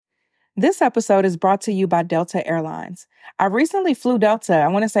This episode is brought to you by Delta Airlines. I recently flew Delta, I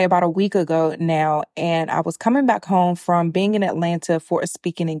want to say about a week ago now, and I was coming back home from being in Atlanta for a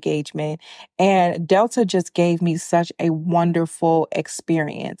speaking engagement, and Delta just gave me such a wonderful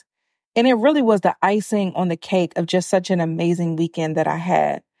experience. And it really was the icing on the cake of just such an amazing weekend that I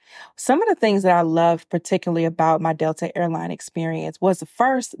had. Some of the things that I loved particularly about my Delta airline experience was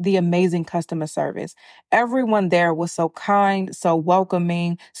first, the amazing customer service. Everyone there was so kind, so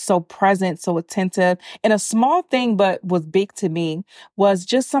welcoming, so present, so attentive. And a small thing, but was big to me, was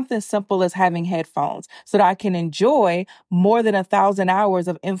just something simple as having headphones so that I can enjoy more than 1,000 hours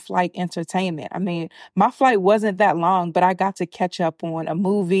of in-flight entertainment. I mean, my flight wasn't that long, but I got to catch up on a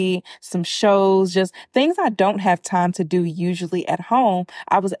movie, some shows, just things I don't have time to do usually at home.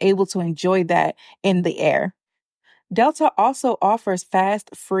 I was able to enjoy that in the air. Delta also offers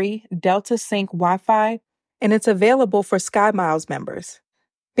fast, free Delta Sync Wi-Fi, and it's available for SkyMiles members.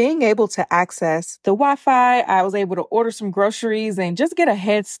 Being able to access the Wi-Fi, I was able to order some groceries and just get a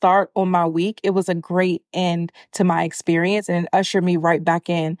head start on my week. It was a great end to my experience and it ushered me right back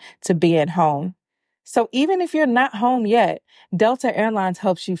in to being home. So even if you're not home yet, Delta Airlines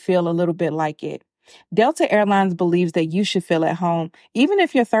helps you feel a little bit like it. Delta Airlines believes that you should feel at home, even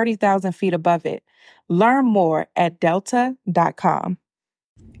if you're 30,000 feet above it. Learn more at delta.com.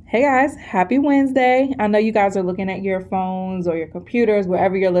 Hey guys, happy Wednesday. I know you guys are looking at your phones or your computers,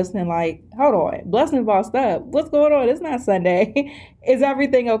 wherever you're listening, like, hold on, Blessed and Bossed Up. What's going on? It's not Sunday. Is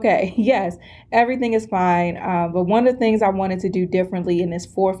everything okay? Yes, everything is fine. But one of the things I wanted to do differently in this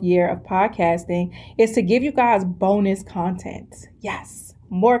 4th year of podcasting is to give you guys bonus content. Yes.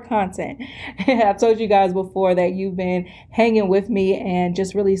 More content. I've told you guys before that you've been hanging with me and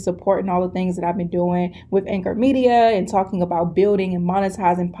just really supporting all the things that I've been doing with Anchor Media and talking about building and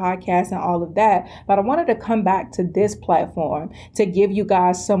monetizing podcasts and all of that. But I wanted to come back to this platform to give you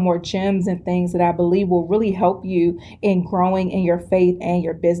guys some more gems and things that I believe will really help you in growing in your faith and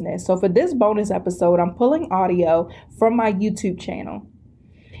your business. So for this bonus episode, I'm pulling audio from my YouTube channel.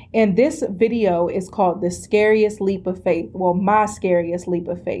 And this video is called The Scariest Leap of Faith. Well, my scariest leap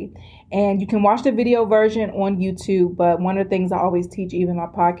of faith. And you can watch the video version on YouTube. But one of the things I always teach even my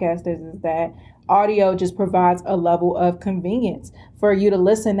podcasters is that audio just provides a level of convenience for you to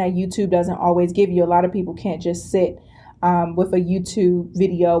listen that YouTube doesn't always give you. A lot of people can't just sit with a YouTube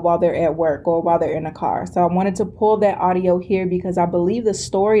video while they're at work or while they're in a car. So I wanted to pull that audio here because I believe the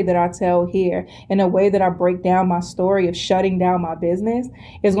story that I tell here and the way that I break down my story of shutting down my business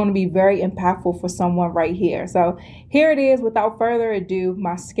is going to be very impactful for someone right here. So here it is, without further ado,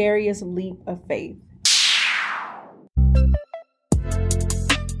 my scariest leap of faith.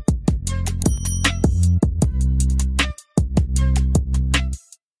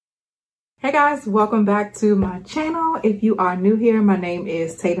 Hey guys, welcome back to my channel. If you are new here, my name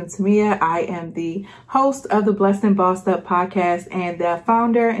is Tatum Tamia. I am the host of the Blessed and Bossed Up podcast and the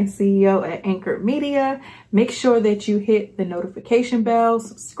founder and CEO at Anchor Media. Make sure that you hit the notification bell,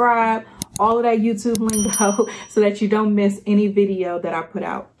 subscribe, all of that YouTube lingo so that you don't miss any video that I put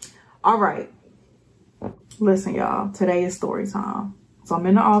out. All right. Listen, y'all, today is story time. So I'm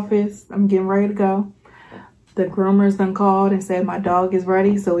in the office. I'm getting ready to go. The groomers done called and said my dog is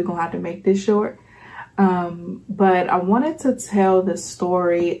ready, so we're gonna have to make this short. But I wanted to tell the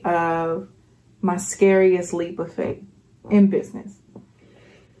story of my scariest leap of faith in business.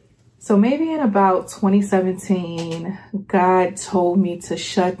 So maybe in about 2017, God told me to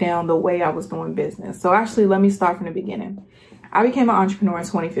shut down the way I was doing business. So actually, let me start from the beginning. I became an entrepreneur in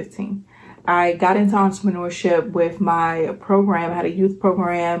 2015. I got into entrepreneurship with my program. I had a youth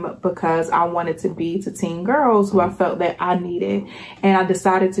program because I wanted to be to teen girls who I felt that I needed. And I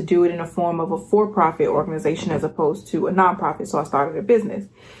decided to do it in the form of a for-profit organization as opposed to a nonprofit. So I started a business.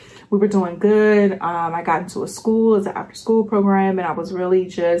 We were doing good. I got into a school as an after school program, and I was really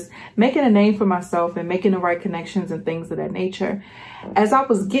just making a name for myself and making the right connections and things of that nature. As I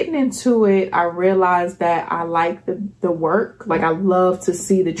was getting into it, I realized that I like the work. Like, I love to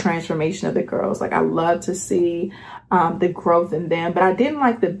see the transformation of the girls. Like, I love to see the growth in them, but I didn't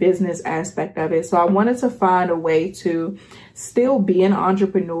like the business aspect of it. So I wanted to find a way to still be an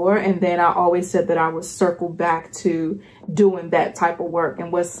entrepreneur. And then I always said that I would circle back to doing that type of work.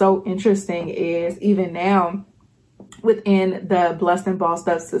 And what's so interesting is even now within the Blessed and Bossed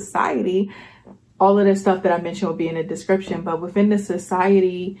Up society, all of the stuff that I mentioned will be in the description, but within the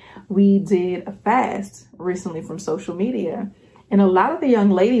society, we did a fast recently from social media. And a lot of the young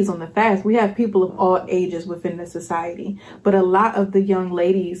ladies on the fast, we have people of all ages within the society, but a lot of the young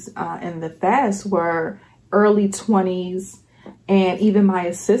ladies in the fast were early 20s. And even my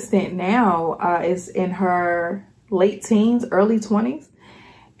assistant now is in her late teens, early 20s.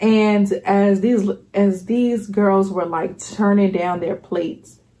 And as these girls were like turning down their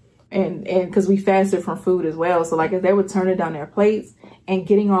plates, and because we fasted from food as well, so like as they were turning down their plates and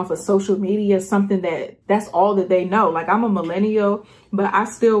getting off of social media, something that's all that they know. Like, I'm a millennial, but I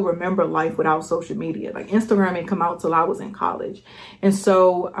still remember life without social media. Like, Instagram didn't come out till I was in college. And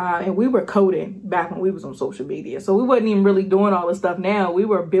so, and we were coding back when we was on social media. So we wasn't even really doing all this stuff now. We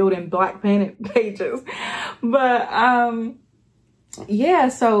were building Black Planet pages. But, yeah,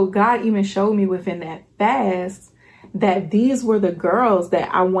 so God even showed me within that fast that these were the girls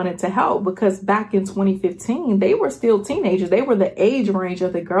that I wanted to help, because back in 2015, they were still teenagers. They were the age range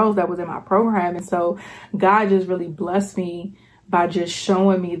of the girls that was in my program. And so God just really blessed me by just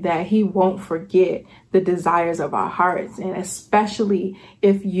showing me that he won't forget the desires of our hearts. And especially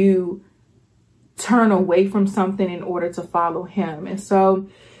if you turn away from something in order to follow him. And so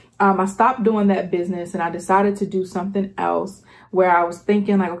I stopped doing that business and I decided to do something else, where I was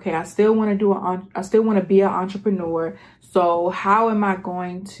thinking like, okay, I still want to be an entrepreneur. So how am I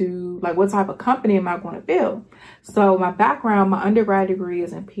going to, like, what type of company am I going to build? So my background, my undergrad degree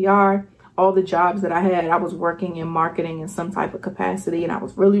is in PR. All the jobs that I had, I was working in marketing in some type of capacity, and I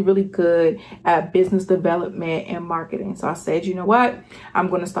was really, really good at business development and marketing. So I said, you know what? I'm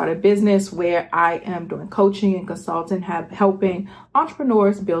going to start a business where I am doing coaching and consulting, helping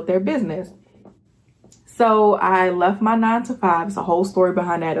entrepreneurs build their business. So I left my 9-to-5. It's a whole story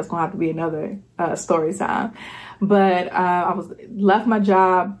behind that. It's going to have to be another story time. But I left my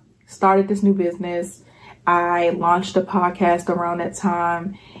job, started this new business. I launched a podcast around that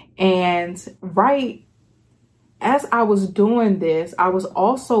time. And right as I was doing this, I was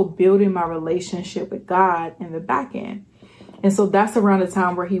also building my relationship with God in the back end. And so that's around the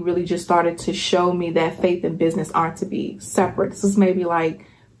time where he really just started to show me that faith and business aren't to be separate. This is maybe like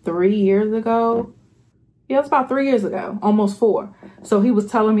 3 years ago. Yeah, it was about 3 years ago, almost 4. So he was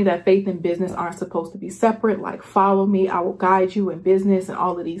telling me that faith and business aren't supposed to be separate. Like, follow me, I will guide you in business and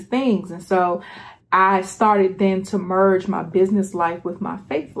all of these things. And so I started then to merge my business life with my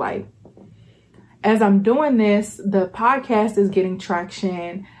faith life. As I'm doing this, the podcast is getting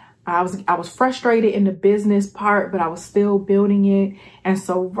traction. I was frustrated in the business part, but I was still building it. And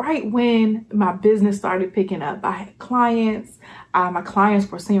so right when my business started picking up, I had clients. My clients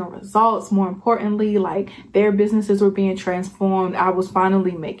were seeing results. More importantly, like, their businesses were being transformed. I was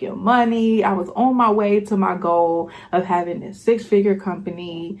finally making money. I was on my way to my goal of having this 6-figure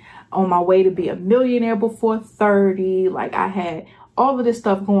company, on my way to be a millionaire before 30. Like, I had all of this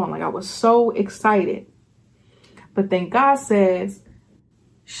stuff going. Like, I was so excited. But then God says,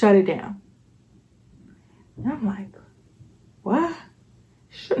 shut it down. And I'm like, what?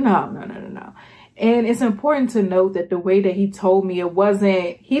 No. And it's important to note that the way that he told me,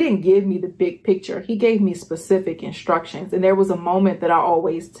 he didn't give me the big picture. He gave me specific instructions. And there was a moment that I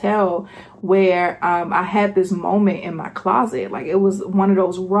always tell where I had this moment in my closet. Like, it was one of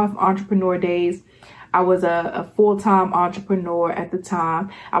those rough entrepreneur days. I was a full-time entrepreneur at the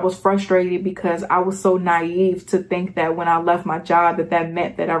time. I was frustrated because I was so naive to think that when I left my job that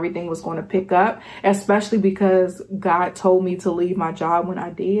meant that everything was going to pick up, especially because God told me to leave my job when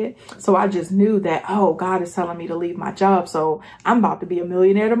I did. So I just knew that, oh, God is telling me to leave my job, so I'm about to be a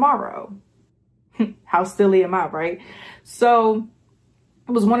millionaire tomorrow. How silly am I, right? So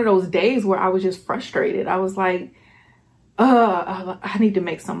it was one of those days where I was just frustrated. I was like, I need to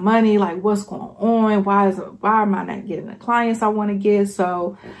make some money. Like, what's going on? Why am I not getting the clients I want to get?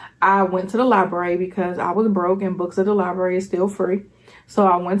 So I went to the library because I was broke and books at the library is still free. So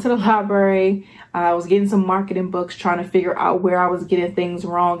I went to the library. I was getting some marketing books, trying to figure out where I was getting things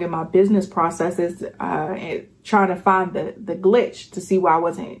wrong in my business processes, and trying to find the glitch to see why I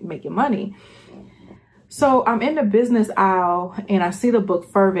wasn't making money. So I'm in the business aisle and I see the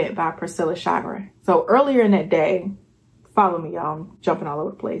book Fervent by Priscilla Shirer. So earlier in that day, follow me, y'all. I'm jumping all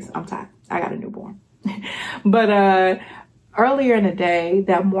over the place. I'm tired. I got a newborn. But earlier in the day,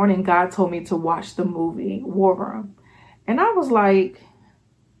 that morning, God told me to watch the movie War Room. And I was like,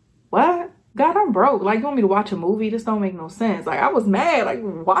 what? God, I'm broke. Like, you want me to watch a movie? This don't make no sense. Like, I was mad. Like,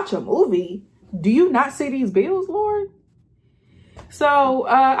 watch a movie? Do you not see these bills, Lord? So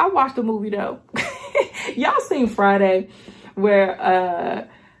I watched the movie, though. Y'all seen Friday where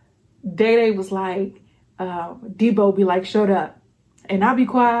Day Day was like, Debo be like, shut up. And I'll be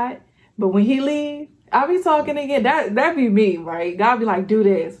quiet. But when he leave, I'll be talking again. That'd be me, right? God be like, do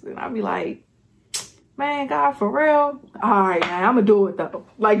this. And I'll be like, man, God, for real? All right, man, I'm gonna do it though.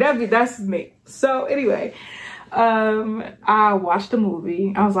 Like, that's me. So anyway, I watched a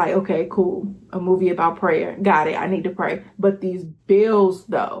movie. I was like, okay, cool. A movie about prayer. Got it. I need to pray. But these bills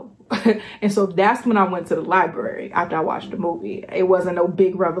though. And so that's when I went to the library after I watched the movie. It wasn't no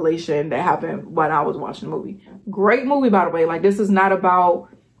big revelation that happened when I was watching the movie. Great movie, by the way. Like, this is not about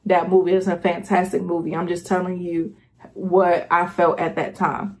that movie. It's a fantastic movie. I'm just telling you what I felt at that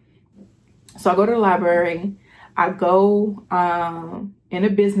time. So I go to the library. I go in the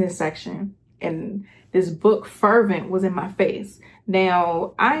business section, and this book Fervent was in my face.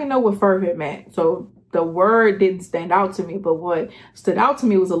 Now, I didn't know what fervent meant, so the word didn't stand out to me, but what stood out to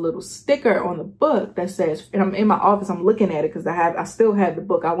me was a little sticker on the book that says, and I'm in my office, I'm looking at it because I still had the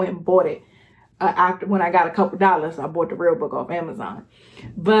book. I went and bought it after when I got a couple dollars. I bought the real book off Amazon.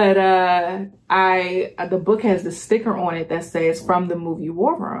 But the book has the sticker on it that says from the movie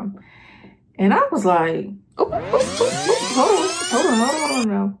War Room. And I was like, hold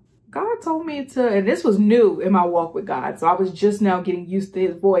on. God told me to, and this was new in my walk with God. So I was just now getting used to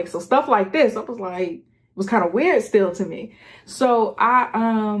his voice. So stuff like this, I was like, it was kind of weird still to me. So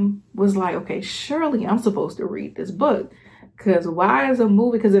I was like, okay, surely I'm supposed to read this book. Because why is a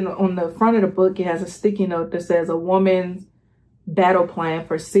movie? Because on the front of the book, it has a sticky note that says a woman's battle plan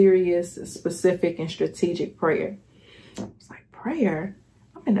for serious, specific, and strategic prayer. I was like, prayer?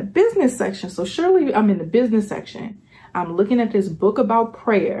 I'm in the business section. So surely I'm in the business section. I'm looking at this book about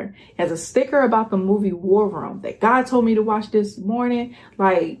prayer. It has a sticker about the movie War Room that God told me to watch this morning.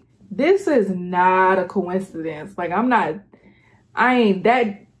 Like, this is not a coincidence. Like, I ain't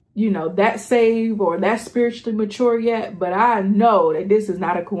that, that saved or that spiritually mature yet, but I know that this is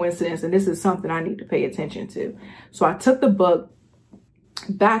not a coincidence and this is something I need to pay attention to. So I took the book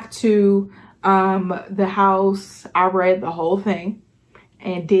back to the house. I read the whole thing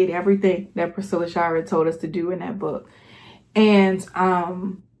and did everything that Priscilla Shirer told us to do in that book. And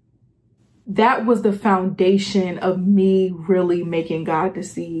that was the foundation of me really making God the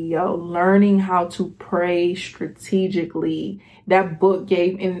CEO, learning how to pray strategically. That book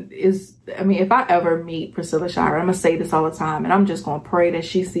if I ever meet Priscilla Shirer, I'm going to say this all the time, and I'm just going to pray that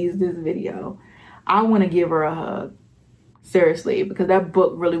she sees this video. I want to give her a hug, seriously, because that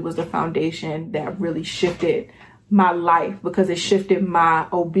book really was the foundation that really shifted my life, because it shifted my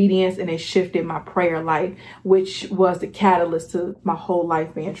obedience and it shifted my prayer life, which was the catalyst to my whole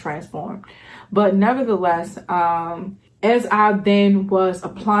life being transformed. But nevertheless, as I then was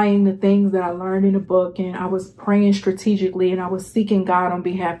applying the things that I learned in the book, and I was praying strategically, and I was seeking God on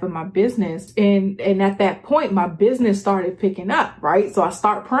behalf of my business. And at that point, my business started picking up, right? So I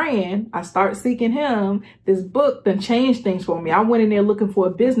start praying, I start seeking him. This book then changed things for me. I went in there looking for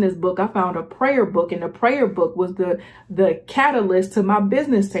a business book. I found a prayer book, and the prayer book was the catalyst to my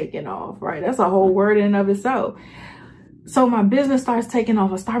business taking off, right? That's a whole word in and of itself. So my business starts taking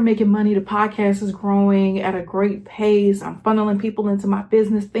off. I start making money. The podcast is growing at a great pace. I'm funneling people into my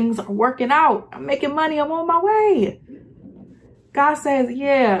business. Things are working out. I'm making money. I'm on my way. God says, do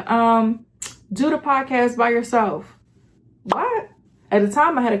the podcast by yourself. What? At the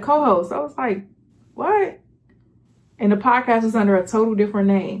time I had a co-host. I was like, what? And the podcast was under a total different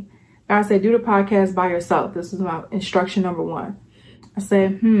name. God said, do the podcast by yourself. This is my instruction number 1. I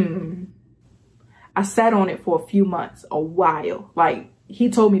said, I sat on it for a few months, a while. Like, he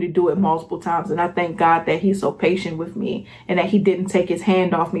told me to do it multiple times. And I thank God that he's so patient with me and that he didn't take his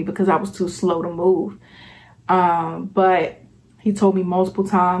hand off me because I was too slow to move. But he told me multiple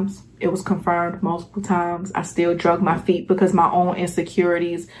times. It was confirmed multiple times. I still drug my feet because my own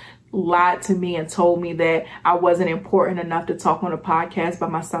insecurities lied to me and told me that I wasn't important enough to talk on a podcast by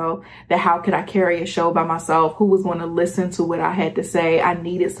myself, that how could I carry a show by myself? Who was going to listen to what I had to say? I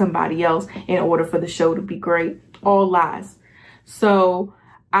needed somebody else in order for the show to be great. All lies. So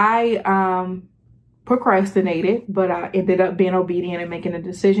I procrastinated, but I ended up being obedient and making a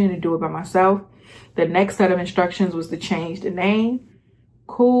decision to do it by myself. The next set of instructions was to change the name.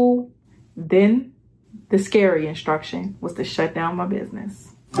 Cool. Then the scary instruction was to shut down my business.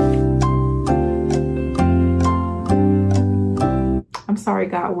 I'm sorry,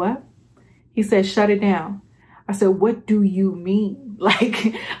 God, what? He said, shut it down. I said, what do you mean?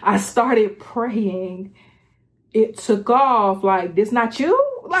 Like, I started praying. It took off. Like, this not you?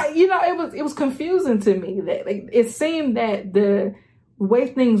 Like, it was confusing to me. That it seemed that the way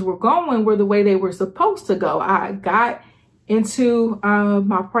things were going were the way they were supposed to go. I got into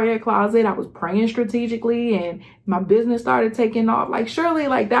my prayer closet. I was praying strategically and my business started taking off. Like, surely,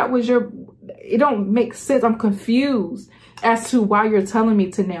 like, that was it don't make sense. I'm confused as to why you're telling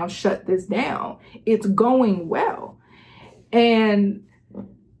me to now shut this down. It's going well. And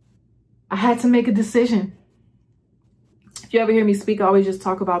I had to make a decision. If you ever hear me speak, I always just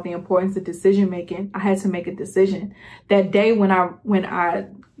talk about the importance of decision making. I had to make a decision that day when I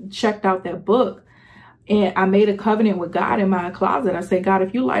checked out that book, and I made a covenant with God in my closet. I said, God,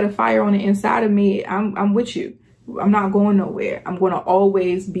 if you light a fire on the inside of me, I'm with you. I'm not going nowhere. I'm going to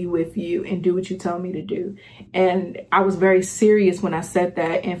always be with you and do what you tell me to do. And I was very serious when I said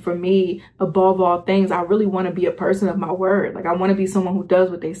that. And for me, above all things, I really want to be a person of my word. Like, I want to be someone who does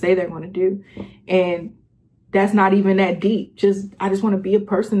what they say they're going to do. And that's not even that deep. I just want to be a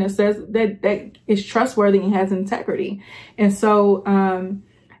person that says that is trustworthy and has integrity. And so,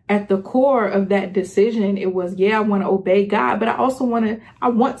 at the core of that decision, it was, I want to obey God, but I also want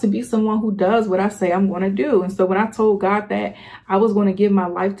to be someone who does what I say I'm going to do. And so when I told God that I was going to give my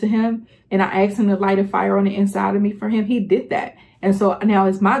life to him and I asked him to light a fire on the inside of me for him, he did that. And so now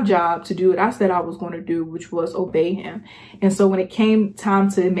it's my job to do what I said I was going to do, which was obey him. And so when it came time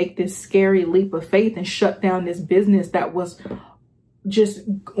to make this scary leap of faith and shut down this business that was just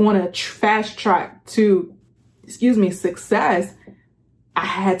on a fast track to, success, I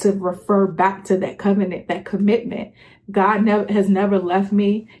had to refer back to that covenant, that commitment. God has never left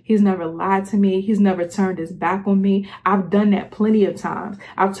me. He's never lied to me. He's never turned his back on me. I've done that plenty of times.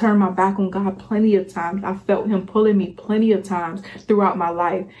 I've turned my back on God plenty of times. I felt him pulling me plenty of times throughout my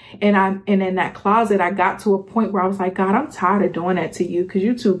life. And in that closet, I got to a point where I was like, God, I'm tired of doing that to you because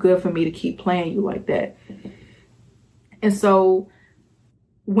you're too good for me to keep playing you like that. And so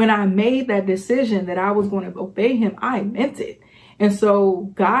when I made that decision that I was going to obey him, I meant it. And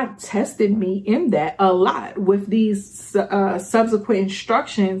so God tested me in that a lot with these subsequent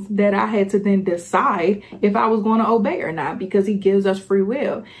instructions that I had to then decide if I was going to obey or not, because he gives us free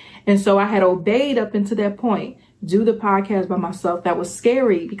will. And so I had obeyed up until that point, do the podcast by myself. That was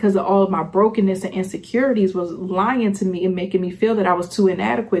scary because of all of my brokenness and insecurities was lying to me and making me feel that I was too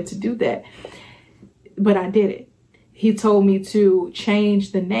inadequate to do that. But I did it. He told me to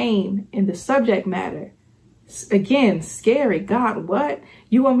change the name and the subject matter. Again, scary. God, what?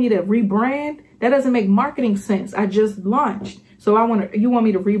 You want me to rebrand? That doesn't make marketing sense. I just launched. So you want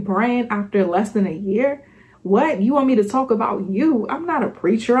me to rebrand after less than a year? What? You want me to talk about you? I'm not a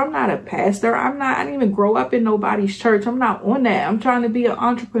preacher. I'm not a pastor. I didn't even grow up in nobody's church. I'm not on that. I'm trying to be an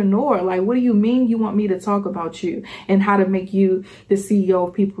entrepreneur. Like, what do you mean you want me to talk about you and how to make you the CEO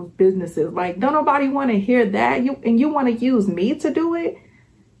of people's businesses? Like, don't nobody want to hear that? You want to use me to do it?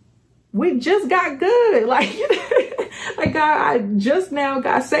 We just got good. Like, like I just now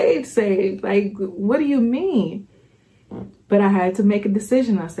got saved. Like, what do you mean? But I had to make a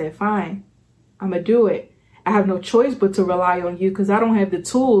decision. I said, fine, I'm going to do it. I have no choice but to rely on you because I don't have the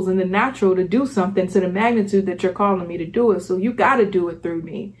tools and the natural to do something to the magnitude that you're calling me to do it. So you got to do it through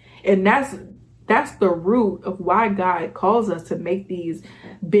me. And that's the root of why God calls us to make these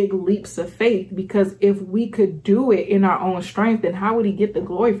big leaps of faith, because if we could do it in our own strength, then how would he get the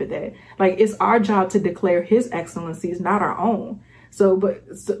glory for that? Like, it's our job to declare his excellencies, not our own.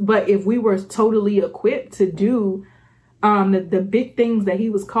 But if we were totally equipped to do the big things that he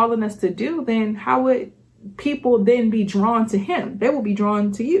was calling us to do, then how would people then be drawn to him? They will be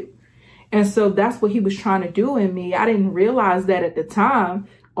drawn to you. And so that's what he was trying to do in me. I didn't realize that at the time.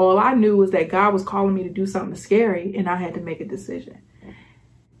 All I knew was that God was calling me to do something scary, and I had to make a decision.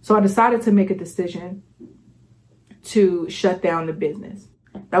 So I decided to make a decision to shut down the business.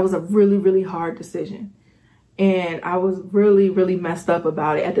 That was a really, really hard decision. And I was really, really messed up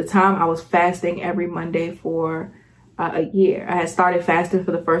about it. At the time, I was fasting every Monday for a year. I had started fasting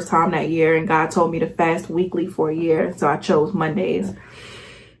for the first time that year, and God told me to fast weekly for a year. So I chose Mondays.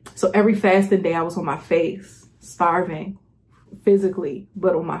 So every fasting day, I was on my face, starving physically,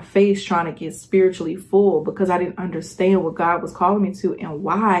 but on my face trying to get spiritually full, because I didn't understand what God was calling me to and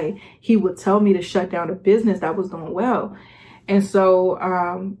why he would tell me to shut down a business that was doing well. And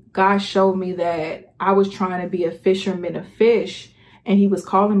so God showed me that I was trying to be a fisherman of fish, and he was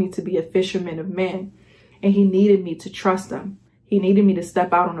calling me to be a fisherman of men. And he needed me to trust him. He needed me to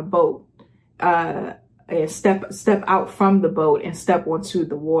step out on a boat and step out from the boat and step onto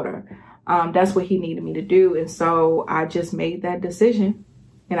the water. That's what he needed me to do. And so I just made that decision.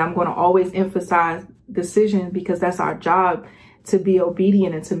 And I'm going to always emphasize decisions, because that's our job, to be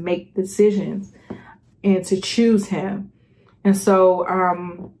obedient and to make decisions and to choose him. And so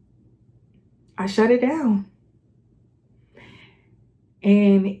I shut it down.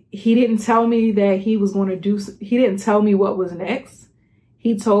 And he didn't tell me that he was going to he didn't tell me what was next.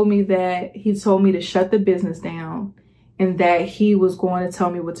 He told me to shut the business down, and that he was going to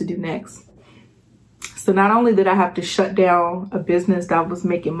tell me what to do next. So not only did I have to shut down a business that was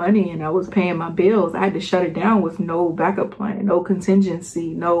making money and I was paying my bills, I had to shut it down with no backup plan, no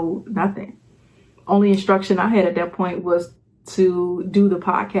contingency, no nothing. Only instruction I had at that point was to do the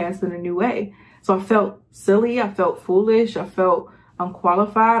podcast in a new way. So I felt silly. I felt foolish. I felt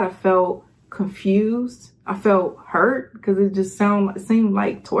unqualified. I felt confused. I felt hurt because it just seemed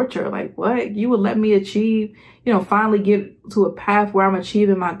like torture. Like, what? You would let me achieve, finally get to a path where I'm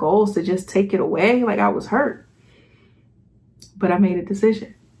achieving my goals to just take it away? Like, I was hurt. But I made a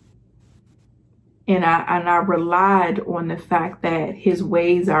decision. And I relied on the fact that his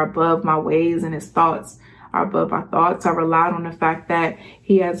ways are above my ways and his thoughts are above my thoughts. I relied on the fact that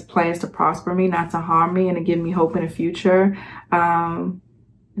he has plans to prosper me, not to harm me, and to give me hope in the future. And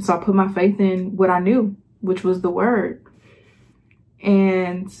so I put my faith in what I knew, which was the word.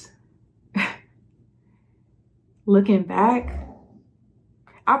 And looking back,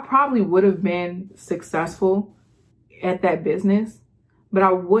 I probably would have been successful at that business, but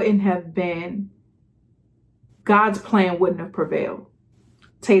I wouldn't have been. God's plan wouldn't have prevailed.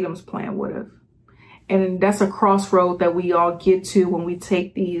 Tatum's plan would have. And that's a crossroad that we all get to when we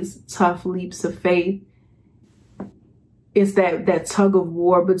take these tough leaps of faith. It's that tug of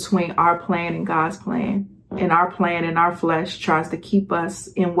war between our plan and God's plan. And our plan and our flesh tries to keep us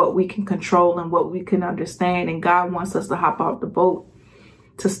in what we can control and what we can understand. And God wants us to hop off the boat,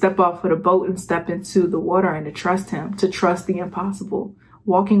 to step off of the boat and step into the water and to trust him, to trust the impossible.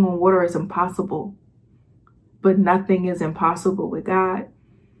 Walking on water is impossible. But nothing is impossible with God.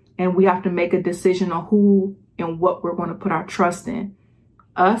 And we have to make a decision on who and what we're going to put our trust in.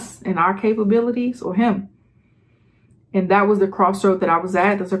 Us and our capabilities, or him. And that was the crossroad that I was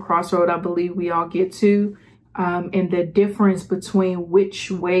at. That's a crossroad I believe we all get to. And the difference between which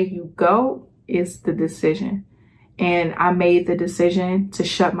way you go is the decision. And I made the decision to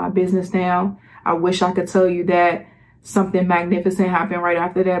shut my business down. I wish I could tell you that something magnificent happened right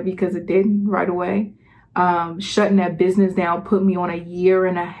after that, because it didn't right away. Shutting that business down put me on a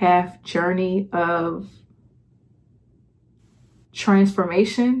 1.5-year journey of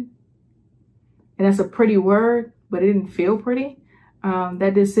transformation. And that's a pretty word, but it didn't feel pretty.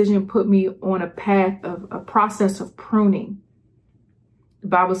 That decision put me on a path of a process of pruning. The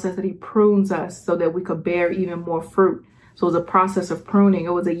Bible says that he prunes us so that we could bear even more fruit. So it was a process of pruning.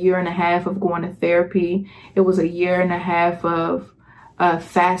 It was a 1.5 years of going to therapy. It was a 1.5 years of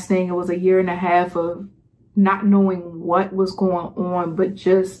fasting. It was a 1.5 years of not knowing what was going on, but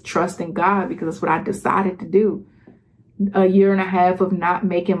just trusting God, because that's what I decided to do. A 1.5 years of not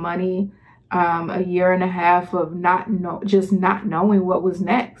making money. A 1.5 years of just not knowing what was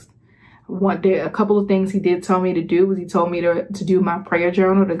next. A couple of things he did tell me to do was he told me to do my prayer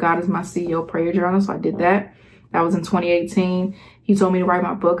journal, the God is my CEO prayer journal. So I did that. That was in 2018. He told me to write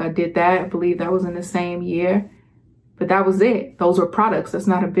my book. I did that. I believe that was in the same year. But that was it. Those were products. That's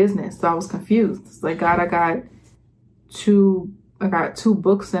not a business. So I was confused. It's like, God, I got two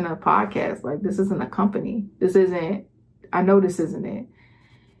books and a podcast. Like, this isn't a company. I know this isn't it.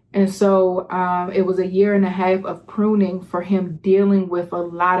 And so it was a 1.5 years of pruning for him, dealing with a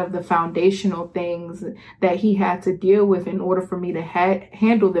lot of the foundational things that he had to deal with in order for me to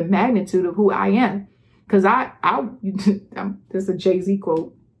handle the magnitude of who I am. Because there's a Jay-Z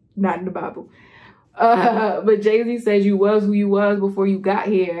quote, not in the Bible. But Jay-Z says you was who you was before you got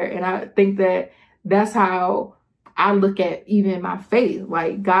here. And I think that's how I look at even my faith.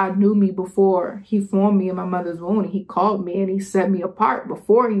 Like, God knew me before he formed me in my mother's womb, and he called me and he set me apart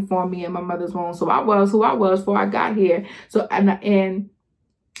before he formed me in my mother's womb. So I was who I was before I got here. So, and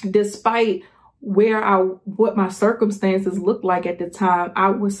despite what my circumstances looked like at the time,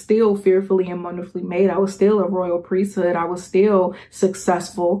 I was still fearfully and wonderfully made. I was still a royal priesthood. I was still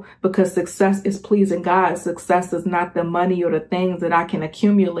successful, because success is pleasing God. Success is not the money or the things that I can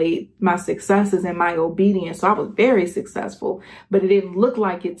accumulate. My success is in my obedience. So I was very successful, but it didn't look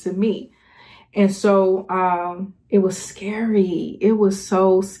like it to me. And so it was scary. It was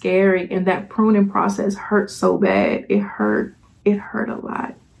so scary. And that pruning process hurt so bad. It hurt a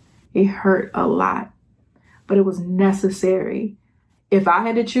lot. It hurt a lot, but it was necessary. If I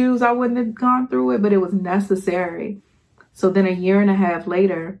had to choose, I wouldn't have gone through it, but it was necessary. So then 1.5 years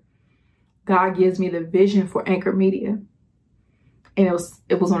later, God gives me the vision for Anchor Media. And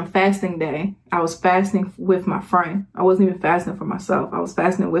it was on a fasting day. I was fasting with my friend. I wasn't even fasting for myself. I was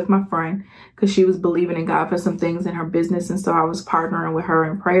fasting with my friend because she was believing in God for some things in her business. And so I was partnering with her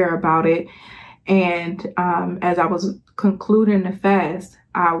in prayer about it. And as I was concluding the fast,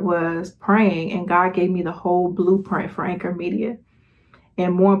 I was praying, and God gave me the whole blueprint for Anchor Media.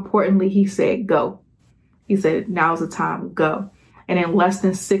 And more importantly, he said, go. He said, now's the time, go. And in less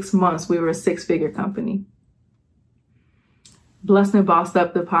than 6 months, we were a 6-figure company. Blessed and Bossed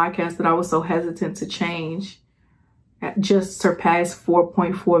Up, the podcast that I was so hesitant to change, just surpassed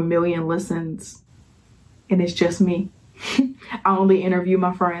 4.4 million listens. And it's just me. I only interview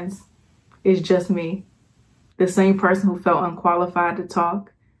my friends. It's just me. The same person who felt unqualified to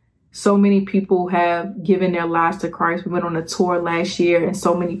talk. So many people have given their lives to Christ. We went on a tour last year and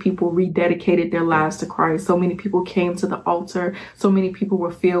so many people rededicated their lives to Christ. So many people came to the altar. So many people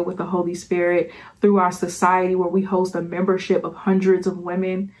were filled with the Holy Spirit through our society where we host a membership of hundreds of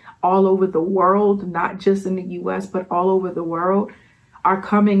women all over the world, not just in the US, but all over the world, are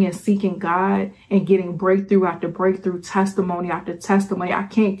coming and seeking God and getting breakthrough after breakthrough, testimony after testimony. I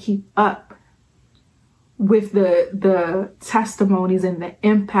can't keep up with the testimonies and the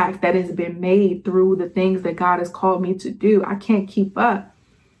impact that has been made through the things that God has called me to do. I can't keep up.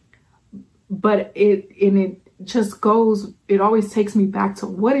 But it just goes, it always takes me back to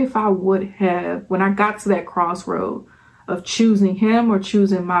what if I would have, when I got to that crossroad of choosing him or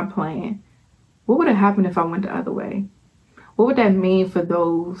choosing my plan, what would have happened if I went the other way? What would that mean for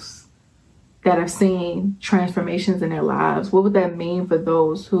those that have seen transformations in their lives? What would that mean for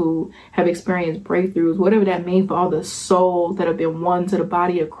those who have experienced breakthroughs? What would that mean for all the souls that have been won to the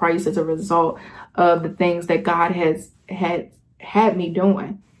body of Christ as a result of the things that God has had me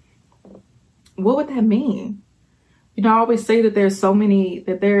doing? What would that mean? You know, I always say that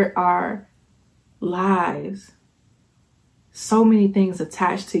there are lives, so many things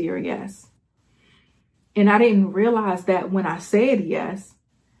attached to your yes. And I didn't realize that when I said yes.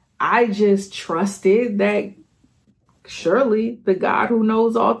 I just trusted that surely the God who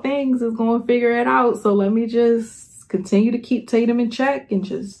knows all things is going to figure it out. So let me just continue to keep Tatum in check and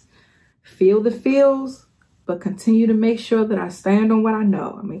just feel the feels, but continue to make sure that I stand on what I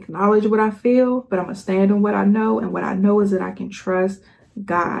know. I'm acknowledge what I feel, but I'm going to stand on what I know. And what I know is that I can trust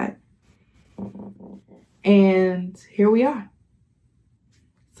God. And here we are.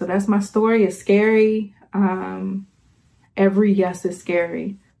 So that's my story. It's scary. Every yes is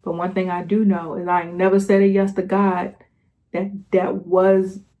scary. But one thing I do know is I never said a yes to God that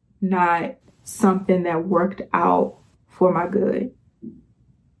was not something that worked out for my good.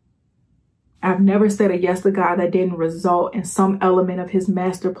 I've never said a yes to God that didn't result in some element of his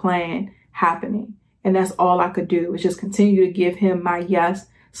master plan happening. And that's all I could do is just continue to give him my yes.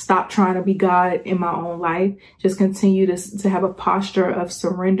 Stop trying to be God in my own life. Just continue to have a posture of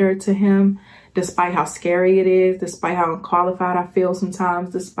surrender to him, despite how scary it is, despite how unqualified I feel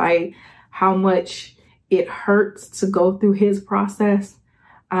sometimes, despite how much it hurts to go through his process.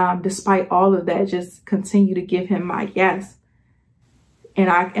 Despite all of that, just continue to give him my yes. And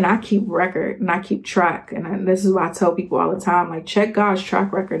I keep record and I keep track. And this is why I tell people all the time, like, check God's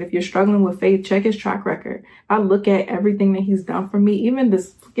track record. If you're struggling with faith, check his track record. I look at everything that he's done for me, even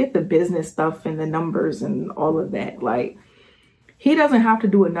this, forget the business stuff and the numbers and all of that. Like, he doesn't have to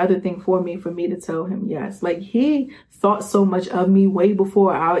do another thing for me to tell him yes. Like, he thought so much of me way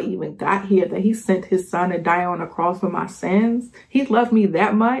before I even got here that he sent his son to die on a cross for my sins. He loved me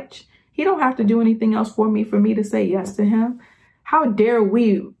that much. He don't have to do anything else for me to say yes to him. How dare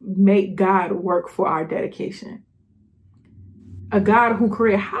we make God work for our dedication? A God who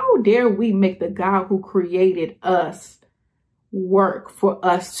created, how dare we make the God who created us work for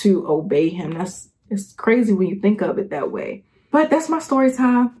us to obey him? It's crazy when you think of it that way. But that's my story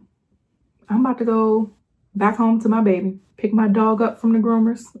time. I'm about to go back home to my baby, pick my dog up from the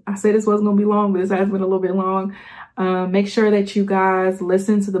groomers. I said this wasn't going to be long, but this has been a little bit long. Make sure that you guys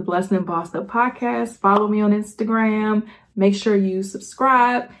listen to the Blessed and Bossed Up podcast. Follow me on Instagram. Make sure you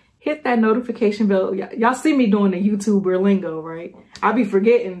subscribe. Hit that notification bell. Y'all see me doing the YouTuber lingo, right? I be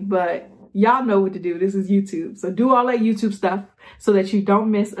forgetting, but y'all know what to do. This is YouTube. So do all that YouTube stuff so that you don't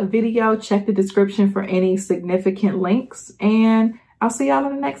miss a video. Check the description for any significant links. And I'll see y'all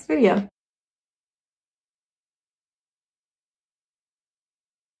in the next video.